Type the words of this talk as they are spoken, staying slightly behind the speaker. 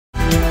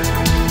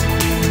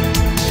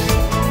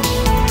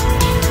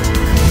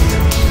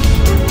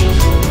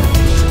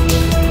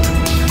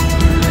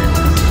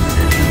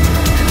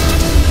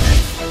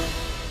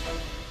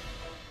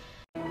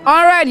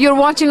right, you're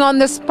watching On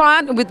the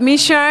Spot with me,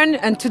 Sharon,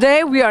 and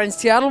today we are in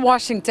Seattle,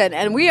 Washington,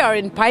 and we are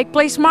in Pike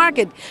Place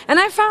Market. And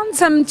I found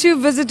some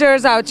two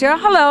visitors out here.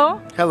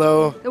 Hello.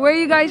 Hello. Where are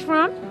you guys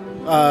from?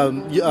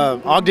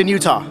 Ogden,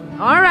 Utah.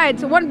 All right,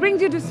 so what brings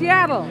you to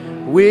Seattle?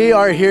 We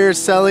are here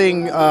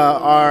selling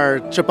our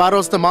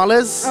chaparros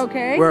tamales.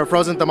 Okay. We're a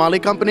frozen tamale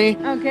company.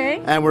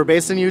 Okay. And we're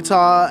based in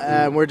Utah,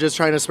 and we're just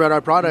trying to spread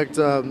our product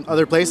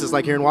other places,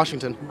 like here in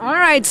Washington. All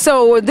right,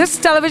 so this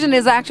television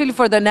is actually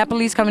for the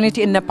Nepalese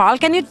community in Nepal.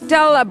 Can you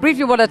tell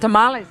briefly what a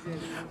tamale is?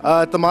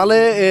 Tamale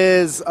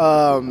is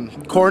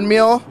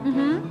cornmeal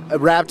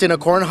wrapped in a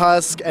corn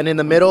husk, and in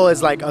the middle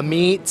is like a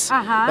meat,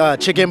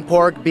 chicken,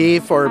 pork,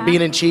 beef, or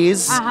bean and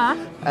cheese.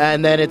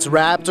 And then it's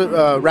wrapped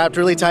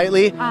really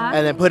tightly,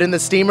 and then put in the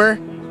steamer,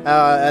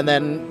 and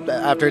then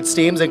after it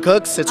steams and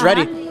cooks, it's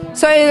ready.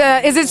 So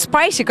is it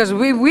spicy? Because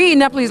we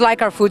Nepalese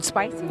like our food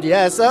spicy.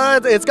 Yes,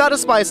 it's got a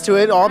spice to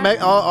it.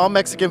 All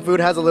Mexican food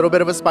has a little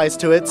bit of a spice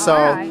to it. So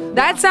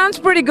that sounds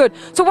pretty good.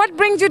 So what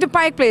brings you to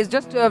Pike Place?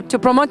 Just to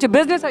promote your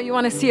business, or you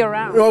want to see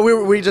around? Well,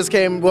 we just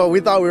came. Well, we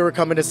thought we were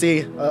coming to see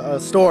a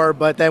store,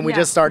 but then we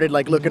just started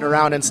like looking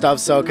around and stuff.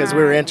 So because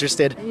we were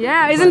interested.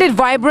 Yeah, isn't it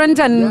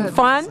vibrant and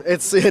fun?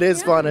 It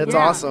is fun. It's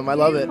awesome. I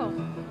love it.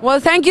 Well,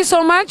 thank you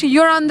so much.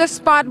 You're on the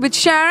spot with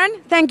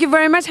Sharon. Thank you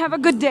very much. Have a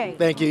good day.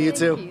 Thank you. You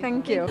too.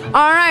 Thank you.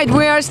 All right,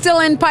 we are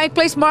still in Pike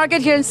Place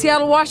Market here in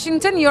Seattle,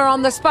 Washington. You're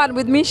on the spot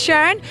with me,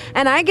 Sharon.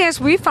 And I guess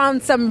we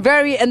found some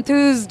very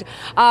enthused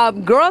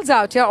girls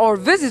out here, or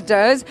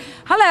visitors.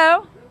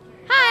 Hello.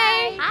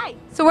 Hi. Hi.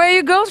 So where are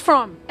you girls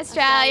from?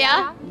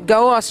 Australia.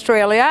 Go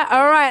Australia.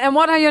 All right, and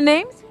what are your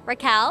names?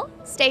 Raquel.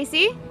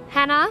 Stacy.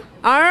 Hannah.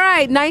 All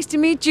right, nice to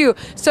meet you.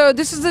 So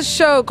this is a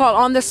show called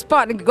On the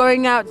Spot,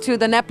 going out to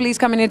the Nepalese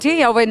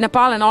community over in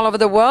Nepal and all over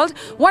the world.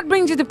 What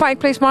brings you to Pike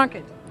Place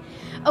Market?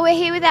 Oh, we're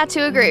here with our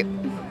tour group.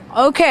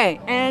 Okay,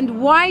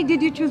 and why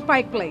did you choose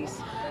Pike Place?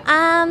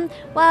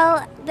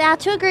 Well, our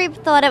tour group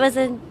thought it was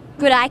a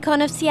good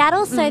icon of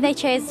Seattle, so they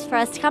chose for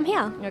us to come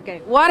here.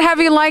 Okay, what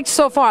have you liked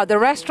so far? The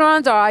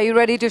restaurants, or are you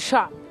ready to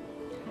shop?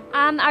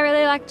 I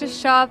really like to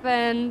shop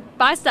and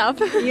buy stuff.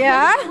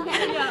 Yeah?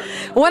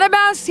 What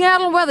about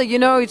Seattle weather? You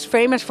know, it's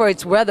famous for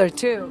its weather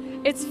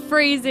too. It's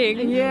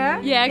freezing.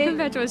 Yeah? Yeah,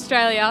 compared to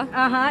Australia.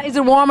 Is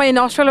it warmer in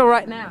Australia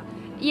right now?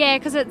 Yeah,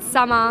 because it's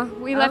summer.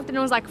 We left and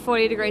it was like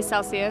 40 degrees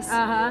Celsius.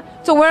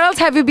 So where else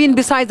have you been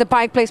besides the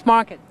Pike Place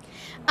Market?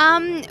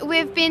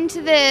 We've been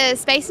to the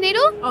Space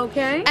Needle.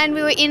 Okay. And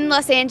we were in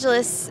Los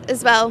Angeles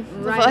as well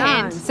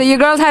beforehand. So you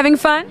girls having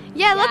fun?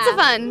 Yeah, lots of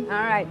fun.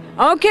 All right.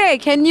 Okay,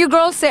 can you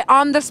girls say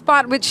On the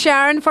Spot with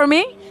Sharon for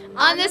me?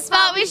 On the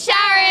Spot with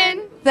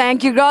Sharon.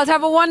 Thank you, girls.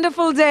 Have a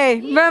wonderful day.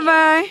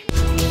 Bye-bye.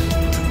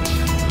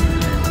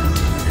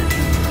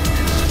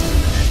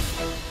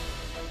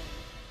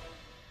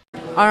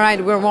 All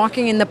right, we're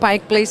walking in the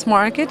Pike Place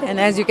Market, and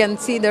as you can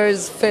see,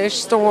 there's fish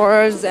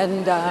stores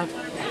and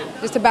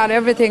just about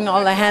everything,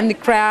 all the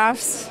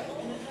handicrafts.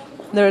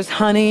 There's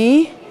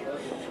honey.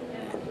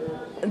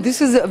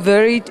 This is a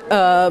very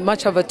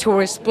much of a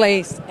tourist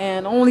place,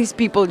 and all these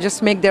people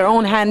just make their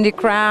own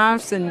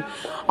handicrafts and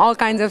all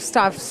kinds of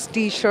stuff,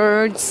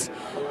 t-shirts,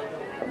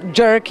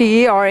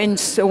 jerky, or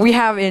we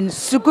have in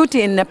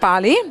sukuti in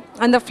Nepali.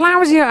 And the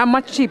flowers here are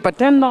much cheaper.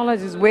 $10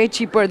 is way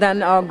cheaper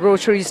than a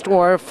grocery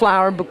store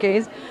flower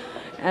bouquets.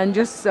 And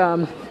just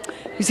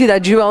you see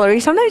that jewelry.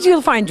 Sometimes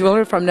you'll find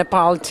jewelry from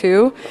Nepal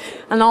too,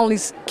 and all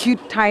these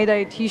cute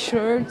tie-dye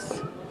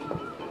t-shirts.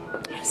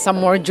 Some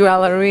more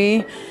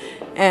jewelry,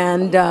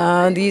 and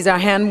these are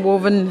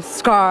hand-woven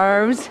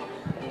scarves.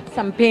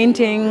 Some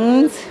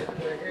paintings,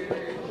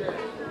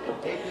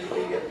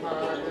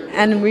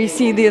 and we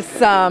see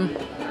this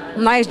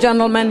nice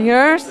gentleman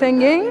here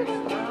singing.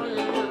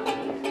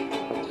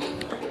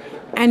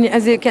 And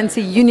as you can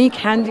see, unique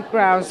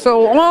handicrafts.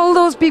 So all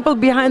those people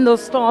behind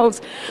those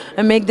stalls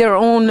make their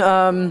own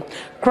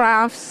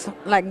crafts,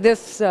 like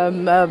this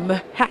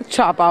hat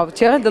shop out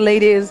here. The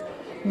lady is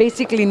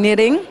basically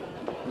knitting.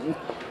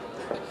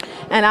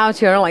 And out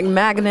here, like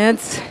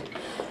magnets.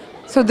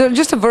 So there's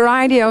just a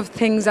variety of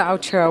things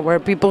out here where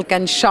people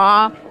can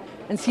shop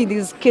and see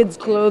these kids'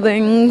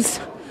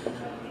 clothings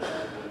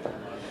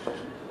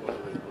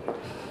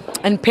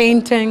and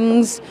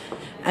paintings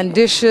and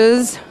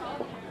dishes.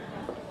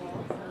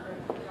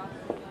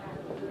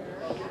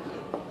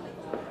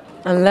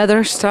 And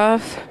leather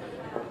stuff.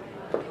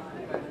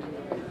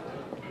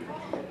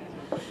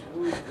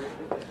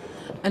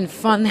 And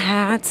fun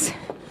hats.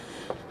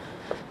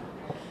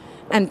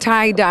 And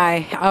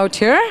tie-dye out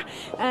here.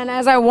 And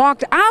as I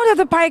walked out of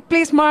the Pike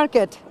Place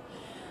Market,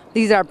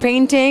 these are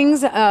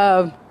paintings.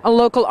 A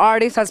local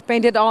artist has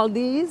painted all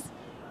these.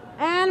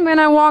 And when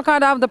I walk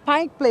out of the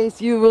Pike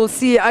Place, you will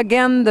see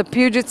again the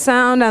Puget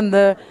Sound and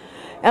the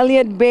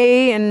Elliott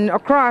Bay, and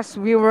across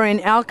we were in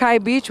Alki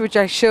Beach, which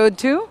I showed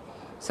too.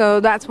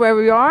 So that's where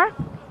we are.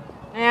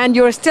 And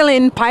you're still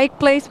in Pike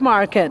Place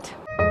Market.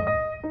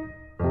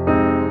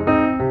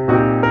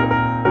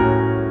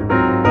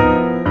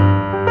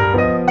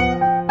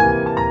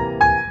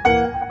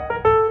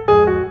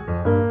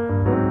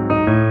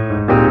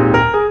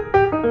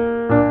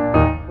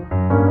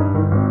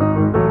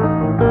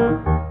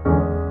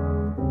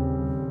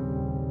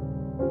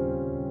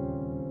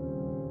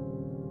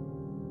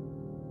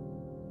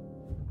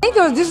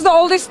 right? This is the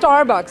oldest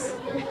Starbucks.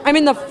 I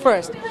mean the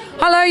first.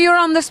 Hello, you're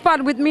on the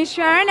spot with me,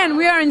 Sharon, and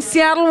we are in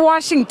Seattle,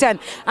 Washington.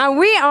 And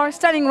we are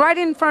standing right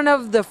in front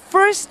of the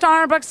first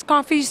Starbucks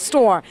coffee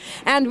store.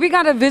 And we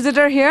got a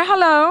visitor here.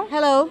 Hello.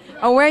 Hello.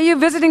 Where are you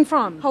visiting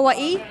from?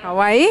 Hawaii.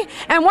 Hawaii.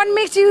 And what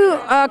makes you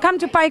come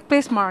to Pike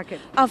Place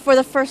Market? For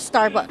the first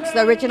Starbucks,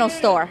 the original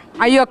store.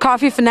 Are you a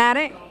coffee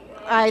fanatic?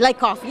 I like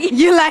coffee.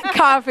 You like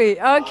coffee.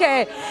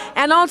 Okay.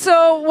 And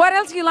also, what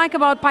else you like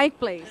about Pike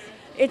Place?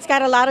 It's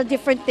got a lot of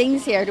different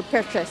things here to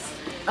purchase.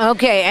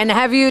 Okay, and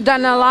have you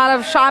done a lot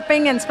of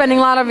shopping and spending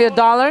a lot of your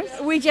dollars?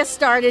 We just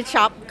started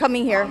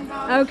coming here.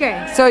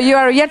 Okay, so you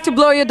are yet to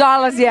blow your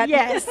dollars yet?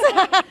 Yes.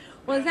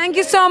 Well, thank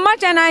you so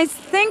much, and I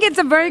think it's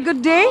a very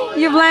good day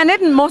you've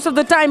landed, and most of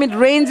the time it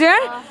rains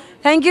here.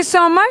 Thank you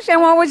so much,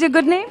 and what was your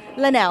good name?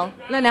 Linnell.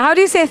 Linnell, how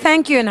do you say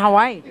thank you in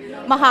Hawaii?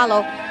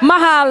 Mahalo.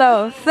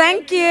 Mahalo,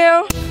 thank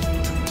you.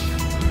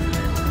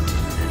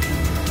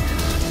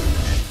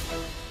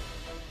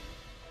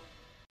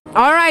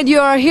 All right, you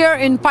are here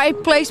in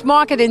Pike Place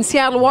Market in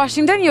Seattle,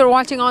 Washington. You're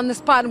watching On the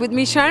Spot with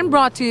me, Sharon,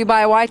 brought to you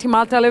by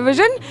YTML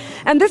Television.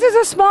 And this is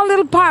a small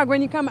little park.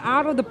 When you come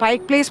out of the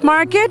Pike Place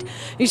Market,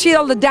 you see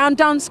all the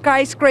downtown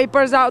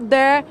skyscrapers out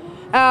there.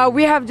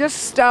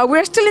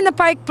 We're still in the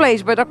Pike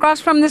Place, but across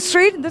from the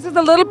street, this is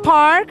a little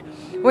park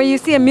where you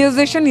see a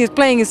musician. He's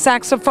playing his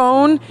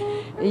saxophone.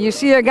 You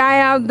see a guy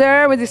out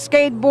there with his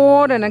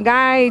skateboard and a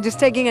guy just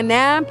taking a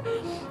nap.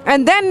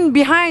 And then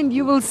behind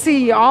you will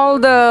see all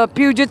the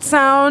Puget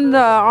Sound, the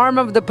arm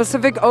of the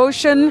Pacific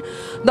Ocean,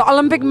 the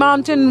Olympic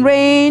Mountain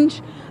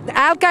Range, the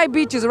Alki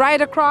Beach is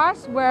right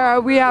across where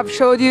we have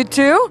showed you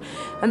to.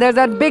 And there's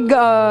that big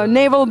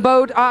naval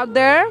boat out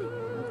there.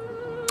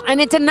 And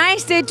it's a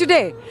nice day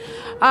today.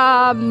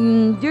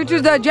 Due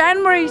to the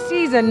January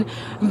season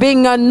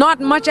being not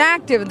much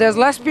active, there's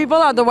less people,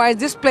 otherwise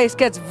this place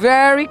gets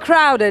very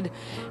crowded.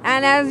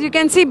 And as you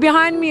can see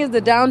behind me is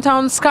the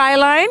downtown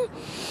skyline.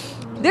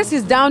 This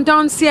is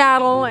downtown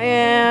Seattle,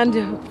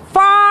 and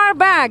far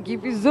back,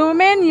 if you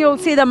zoom in, you'll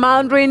see the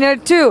Mount Rainier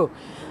too.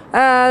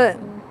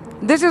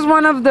 This is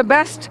one of the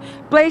best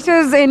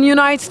places in the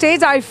United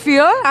States, I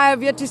feel. I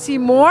have yet to see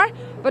more,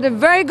 but a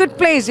very good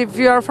place if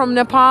you're from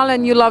Nepal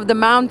and you love the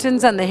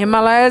mountains and the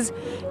Himalayas.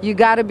 You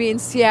gotta be in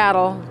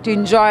Seattle to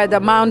enjoy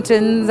the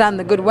mountains and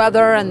the good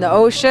weather and the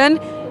ocean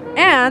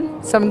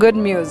and some good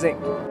music.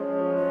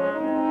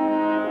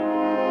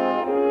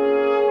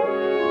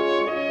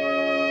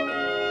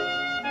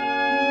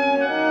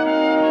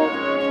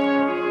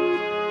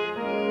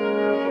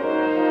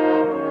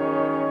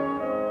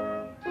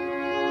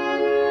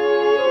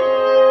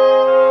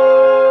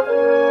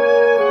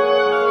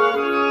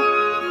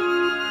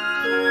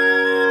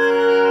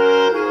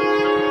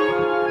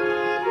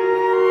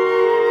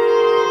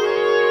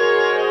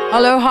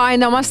 Hello, hi,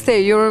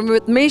 namaste. You're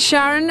with me,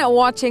 Sharon,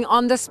 watching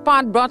On the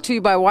Spot, brought to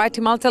you by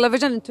YTML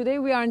Television. And today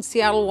we are in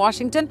Seattle,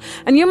 Washington.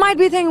 And you might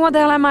be thinking, what the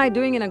hell am I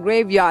doing in a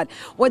graveyard?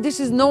 Well, this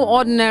is no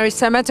ordinary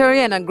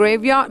cemetery and a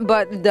graveyard,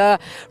 but the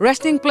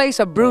resting place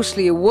of Bruce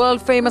Lee, a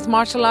world-famous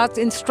martial arts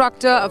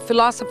instructor, a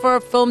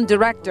philosopher, film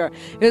director.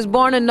 He was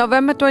born on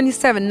November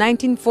 27,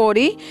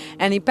 1940,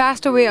 and he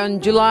passed away on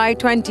July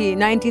 20,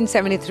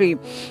 1973.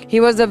 He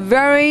was a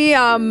very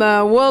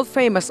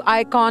world-famous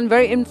icon,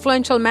 very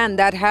influential man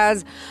that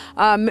has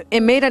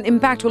it made an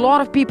impact to a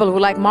lot of people who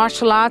like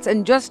martial arts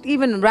and just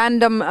even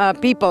random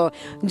people.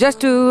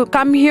 Just to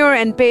come here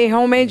and pay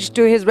homage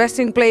to his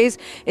resting place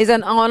is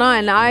an honor,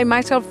 and I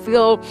myself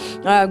feel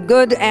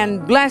good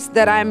and blessed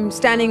that I'm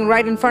standing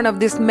right in front of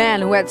this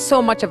man who had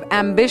so much of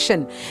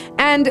ambition.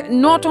 And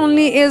not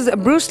only is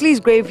Bruce Lee's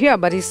grave here,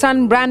 but his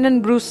son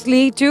Brandon Bruce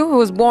Lee too, who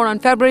was born on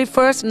February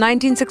 1st,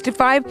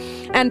 1965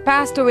 and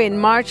passed away in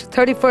March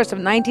 31st of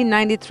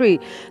 1993.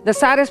 The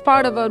saddest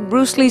part of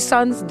Bruce Lee's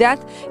son's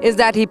death is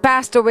that he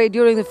passed away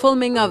during the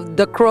filming of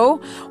The Crow,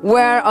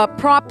 where a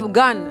prop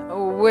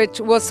gun,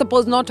 which was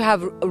supposed not to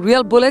have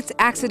real bullets,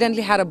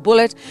 accidentally had a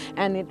bullet,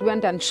 and it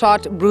went and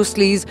shot Bruce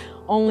Lee's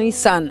only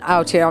son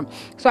out here.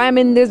 So I'm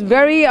in this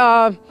very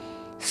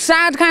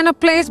sad kind of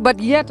place, but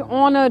yet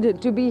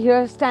honored to be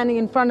here standing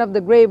in front of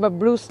the grave of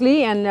Bruce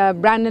Lee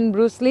and Brandon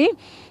Bruce Lee.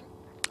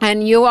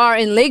 And you are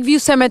in Lakeview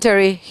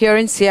Cemetery here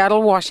in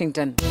Seattle,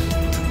 Washington.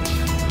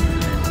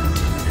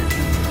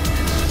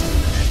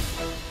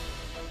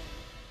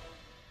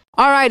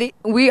 Alrighty,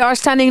 we are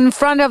standing in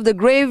front of the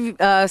grave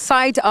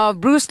site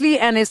of Bruce Lee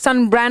and his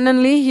son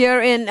Brandon Lee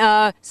here in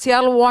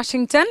Seattle,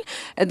 Washington.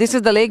 This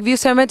is the Lakeview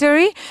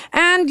Cemetery,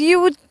 and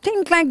you would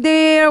think like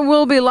there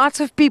will be lots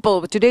of people,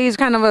 but today is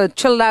kind of a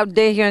chilled out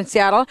day here in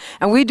Seattle,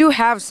 and we do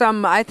have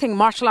some, I think,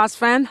 martial arts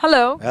fan.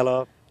 Hello.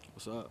 Hello.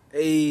 What's up?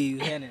 Hey,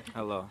 Hannah.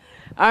 Hello.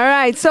 All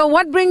right, so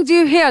what brings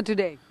you here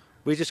today?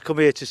 We just come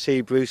here to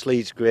see Bruce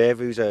Lee's grave,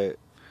 who's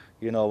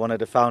one of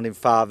the founding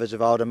fathers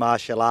of all the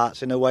martial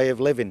arts and a way of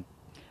living.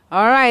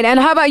 All right, and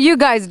how about you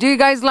guys? Do you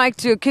guys like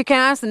to kick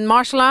ass in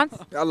martial arts?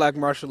 I like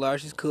martial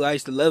arts. It's cool. I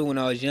used to love it when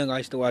I was young. I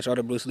used to watch all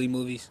the Bruce Lee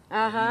movies.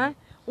 Uh-huh.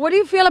 What do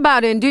you feel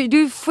about it? Do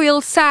you feel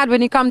sad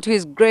when you come to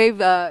his grave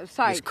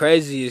site? It's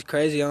crazy. It's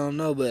crazy. I don't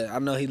know, but I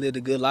know he lived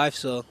a good life,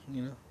 so,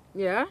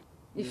 Yeah?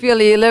 You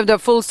feel you lived a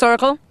full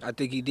circle? I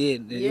think he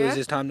did. It Yeah? was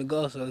his time to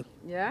go. So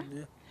Yeah.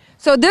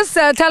 So this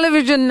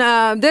television,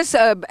 this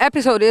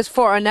episode is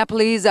for a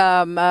Nepalese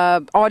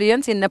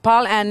audience in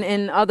Nepal and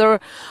in other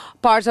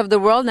parts of the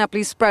world.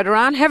 Nepalese spread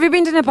around. Have you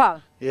been to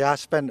Nepal? Yeah, I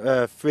spent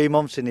 3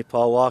 months in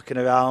Nepal walking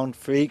around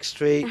Freak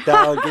Street,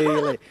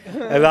 Dalgili,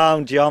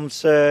 around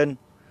Johnson,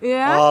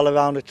 all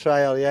around the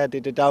trail. Yeah,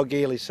 did the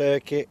Dalgili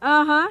circuit.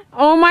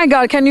 Oh my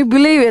God, can you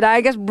believe it?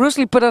 I guess Bruce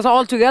Lee put us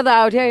all together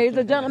out here. He's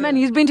a gentleman.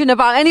 He's been to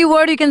Nepal. Any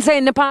word you can say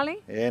in Nepali?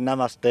 Yeah,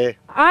 namaste.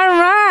 All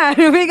right,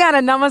 we got a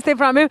namaste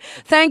from him.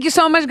 Thank you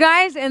so much,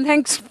 guys, and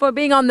thanks for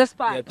being on the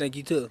spot. yeah, thank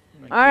you too.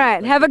 All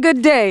right, have a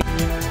good day.